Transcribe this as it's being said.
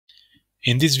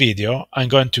In this video, I'm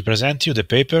going to present you the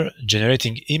paper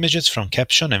Generating Images from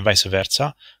Caption and vice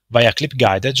versa via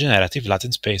clip-guided generative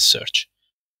latent space search.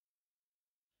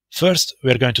 First, we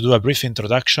are going to do a brief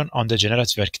introduction on the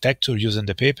generative architecture used in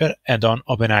the paper and on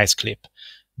OpenAI's clip.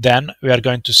 Then, we are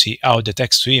going to see how the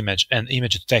text-to-image and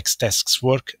image-to-text tasks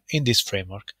work in this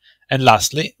framework. And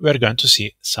lastly, we are going to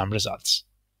see some results.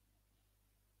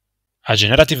 A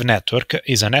generative network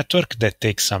is a network that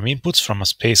takes some inputs from a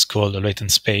space called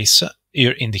latent space,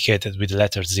 here indicated with the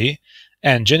letter Z,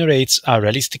 and generates a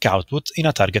realistic output in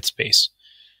a target space.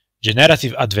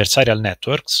 Generative adversarial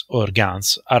networks, or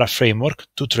GANs, are a framework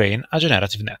to train a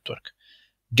generative network.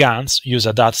 GANs use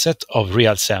a dataset of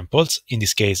real samples, in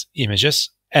this case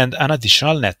images, and an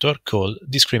additional network called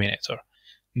discriminator.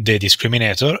 The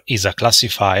discriminator is a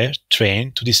classifier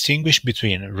trained to distinguish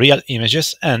between real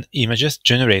images and images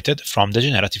generated from the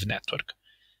generative network.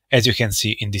 As you can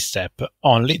see in this step,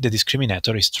 only the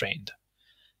discriminator is trained.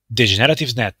 The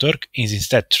generative network is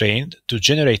instead trained to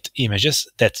generate images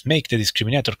that make the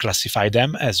discriminator classify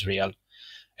them as real.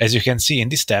 As you can see in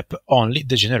this step, only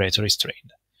the generator is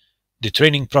trained. The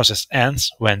training process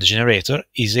ends when the generator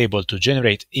is able to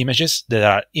generate images that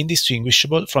are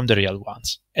indistinguishable from the real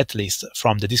ones, at least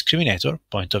from the discriminator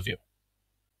point of view.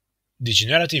 The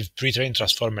Generative Pre-trained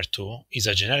Transformer 2 is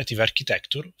a generative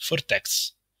architecture for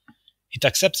texts. It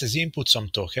accepts as input some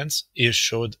tokens, here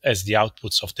showed as the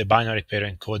outputs of the binary pair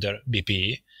encoder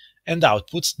BPE, and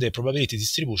outputs the probability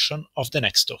distribution of the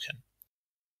next token.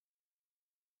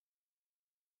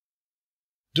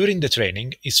 During the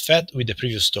training, is fed with the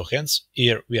previous tokens,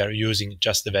 here we are using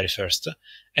just the very first,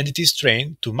 and it is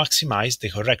trained to maximize the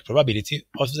correct probability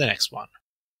of the next one.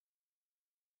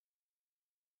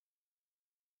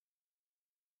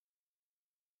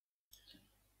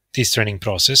 This training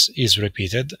process is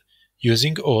repeated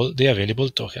using all the available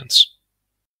tokens.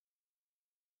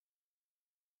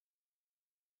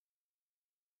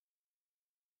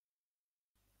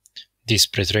 This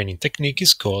pre-training technique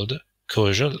is called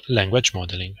causal language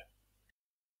modeling.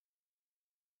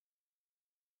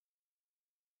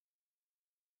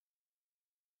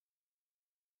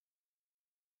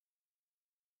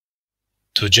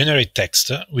 To generate text,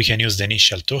 we can use the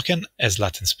initial token as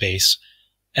latent space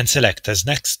and select as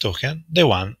next token the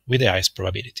one with the highest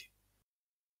probability.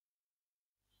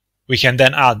 We can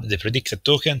then add the predicted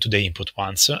token to the input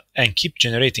once and keep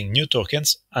generating new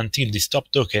tokens until the stop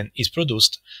token is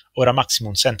produced or a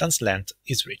maximum sentence length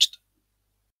is reached.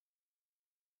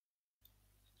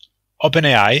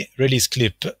 OpenAI released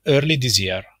Clip early this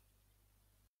year.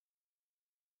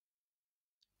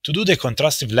 To do the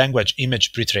contrastive language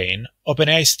image pre-train,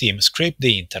 OpenAI's team scraped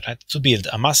the internet to build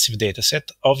a massive dataset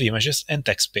of images and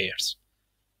text pairs.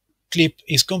 Clip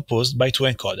is composed by two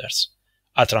encoders,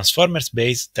 a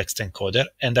transformers-based text encoder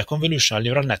and a convolutional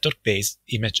neural network-based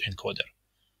image encoder.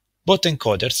 Both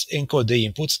encoders encode the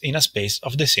inputs in a space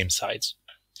of the same size.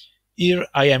 Here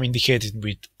I am indicating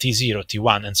with T0,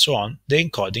 T1 and so on the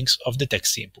encodings of the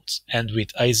text inputs, and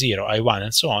with I0, I1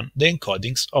 and so on the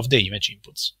encodings of the image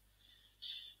inputs.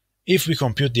 If we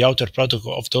compute the outer product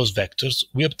of those vectors,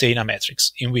 we obtain a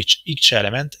matrix in which each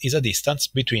element is a distance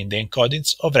between the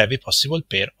encodings of every possible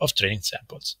pair of training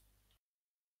samples.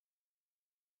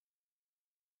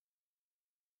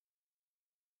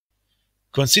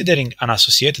 Considering an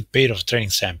associated pair of training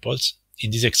samples,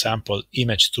 in this example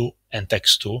image 2 and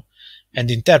text 2,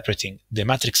 and interpreting the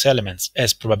matrix elements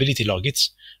as probability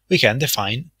logits, we can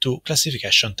define two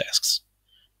classification tasks.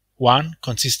 One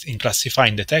consists in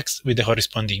classifying the text with the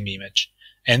corresponding image,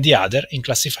 and the other in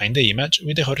classifying the image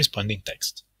with the corresponding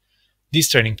text. This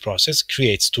training process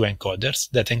creates two encoders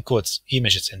that encodes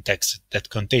images and text that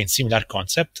contain similar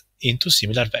concepts into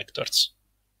similar vectors.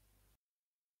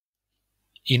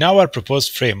 In our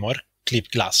proposed framework,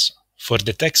 ClipGlass, for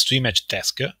the text-to-image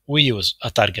task, we use a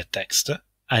target text,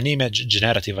 an image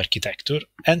generative architecture,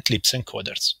 and clips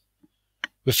encoders.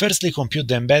 We firstly compute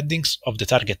the embeddings of the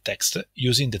target text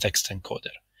using the text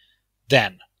encoder.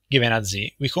 Then, given a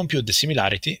Z, we compute the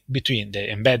similarity between the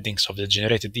embeddings of the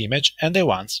generated image and the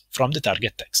ones from the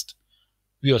target text.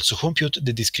 We also compute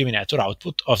the discriminator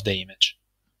output of the image.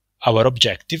 Our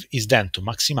objective is then to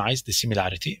maximize the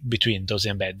similarity between those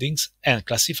embeddings and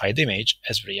classify the image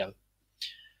as real.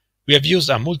 We have used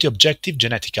a multi-objective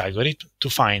genetic algorithm to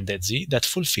find the Z that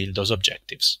fulfill those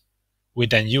objectives. We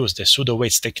then use the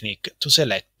pseudo-weights technique to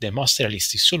select the most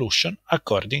realistic solution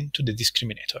according to the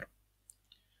discriminator.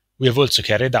 We have also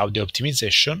carried out the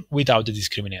optimization without the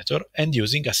discriminator and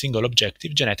using a single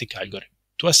objective genetic algorithm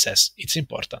to assess its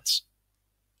importance.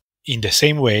 In the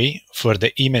same way, for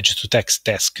the image-to-text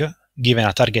task, given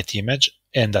a target image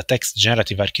and a text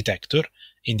generative architecture,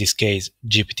 in this case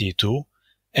GPT-2,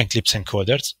 and Clip's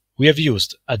encoders, we have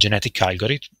used a genetic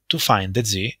algorithm to find the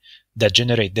Z that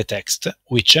generate the text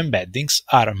which embeddings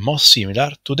are most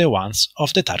similar to the ones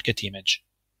of the target image.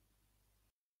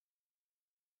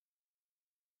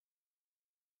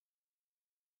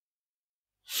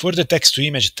 For the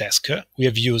text-to-image task, we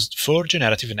have used 4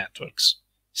 generative networks: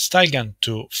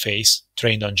 StyleGAN2 Face,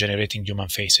 trained on generating human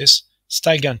faces,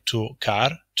 StyleGAN2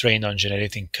 Car, trained on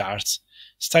generating cars,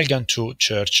 StyleGAN2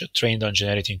 Church, trained on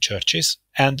generating churches,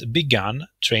 and BigGAN,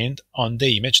 trained on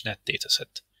the ImageNet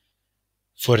dataset.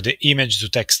 For the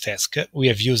image-to-text task, we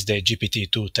have used the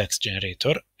GPT-2 text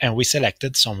generator, and we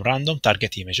selected some random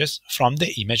target images from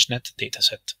the ImageNet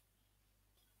dataset.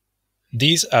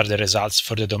 These are the results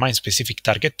for the domain-specific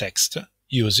target text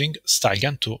using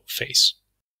StyleGAN2 Face.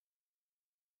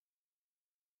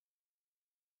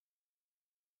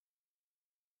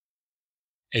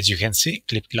 As you can see,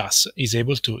 ClipGlass is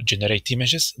able to generate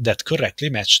images that correctly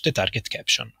match the target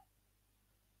caption.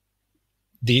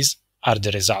 These are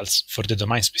the results for the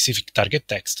domain-specific target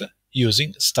text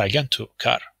using StyleGAN2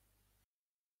 Car.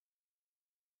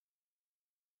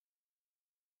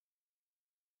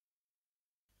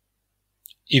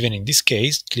 Even in this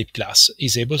case, ClipGlass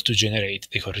is able to generate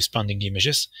the corresponding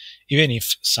images even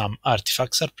if some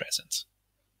artifacts are present.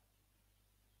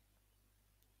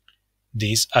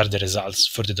 These are the results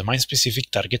for the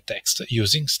domain-specific target text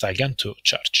using StyleGAN2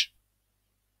 Church.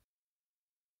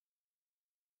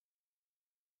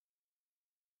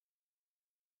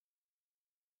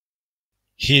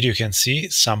 Here you can see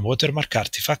some watermark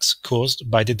artifacts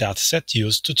caused by the dataset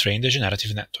used to train the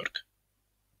generative network.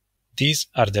 These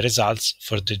are the results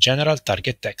for the general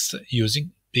target text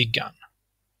using BigGAN.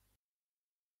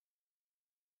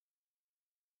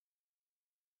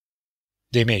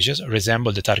 The images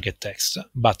resemble the target text,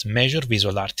 but major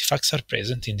visual artifacts are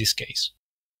present in this case.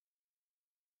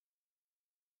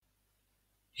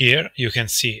 Here you can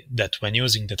see that when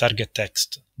using the target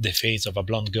text, the face of a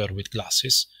blonde girl with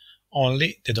glasses,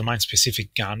 only the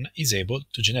domain-specific GAN is able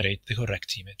to generate the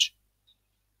correct image.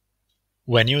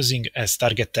 When using as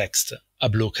target text a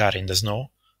blue car in the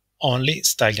snow, only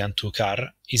StyleGAN2 Car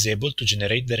is able to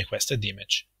generate the requested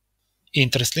image.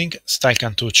 Interestingly,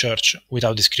 StyleGAN2 Church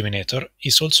without discriminator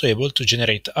is also able to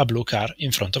generate a blue car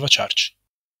in front of a church.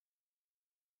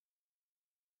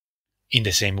 In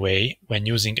the same way, when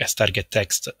using as target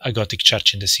text a Gothic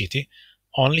church in the city,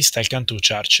 only StyleGAN2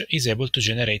 Church is able to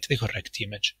generate the correct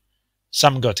image.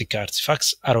 Some Gothic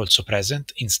artifacts are also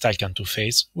present in StyleGAN2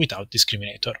 Face without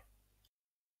discriminator.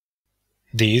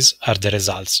 These are the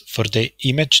results for the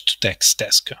image-to-text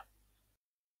task.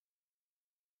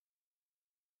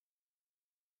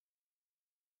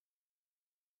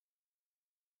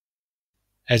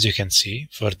 As you can see,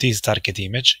 for this target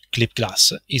image,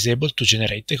 ClipGlass is able to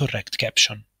generate the correct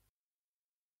caption.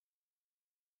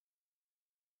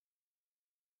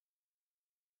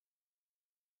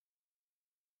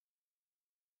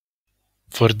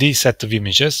 For this set of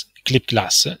images,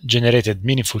 ClipGlass generated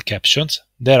meaningful captions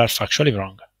that are factually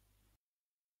wrong.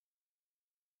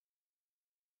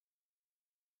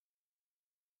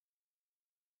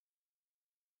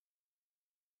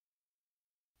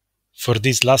 For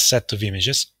this last set of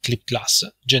images, ClipGlass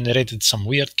generated some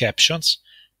weird captions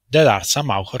that are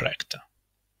somehow correct.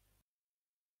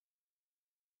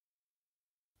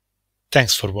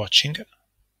 Thanks for watching.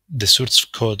 The source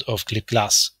code of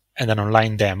ClipGlass and an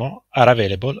online demo are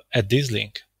available at this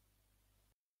link.